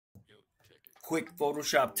quick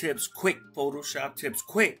Photoshop tips, quick Photoshop tips,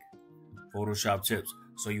 quick Photoshop tips.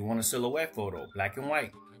 So you want a silhouette photo, black and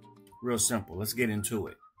white. Real simple. Let's get into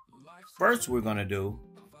it. First, we're going to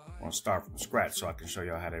start from scratch so I can show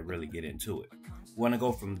y'all how to really get into it. We want to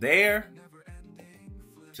go from there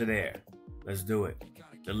to there. Let's do it.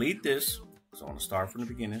 Delete this. So I want to start from the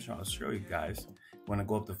beginning. So I'll show you guys. Want to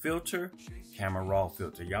go up to filter, camera raw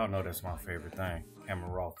filter. Y'all know that's my favorite thing. Camera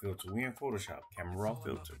raw filter. We in Photoshop. Camera raw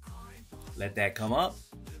filter. Let that come up.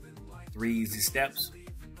 3 easy steps.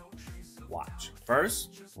 Watch.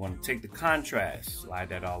 First, we want to take the contrast. Slide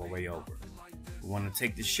that all the way over. We want to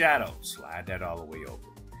take the shadow. Slide that all the way over.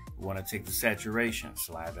 We want to take the saturation.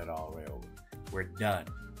 Slide that all the way over. We're done.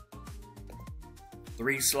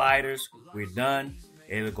 3 sliders. We're done.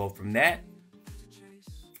 It'll go from that.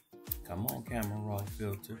 Come on, camera raw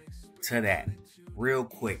filter. To that. Real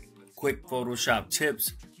quick. Quick Photoshop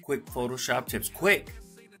tips. Quick Photoshop tips. Quick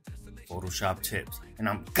Photoshop tips. And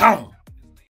I'm gone.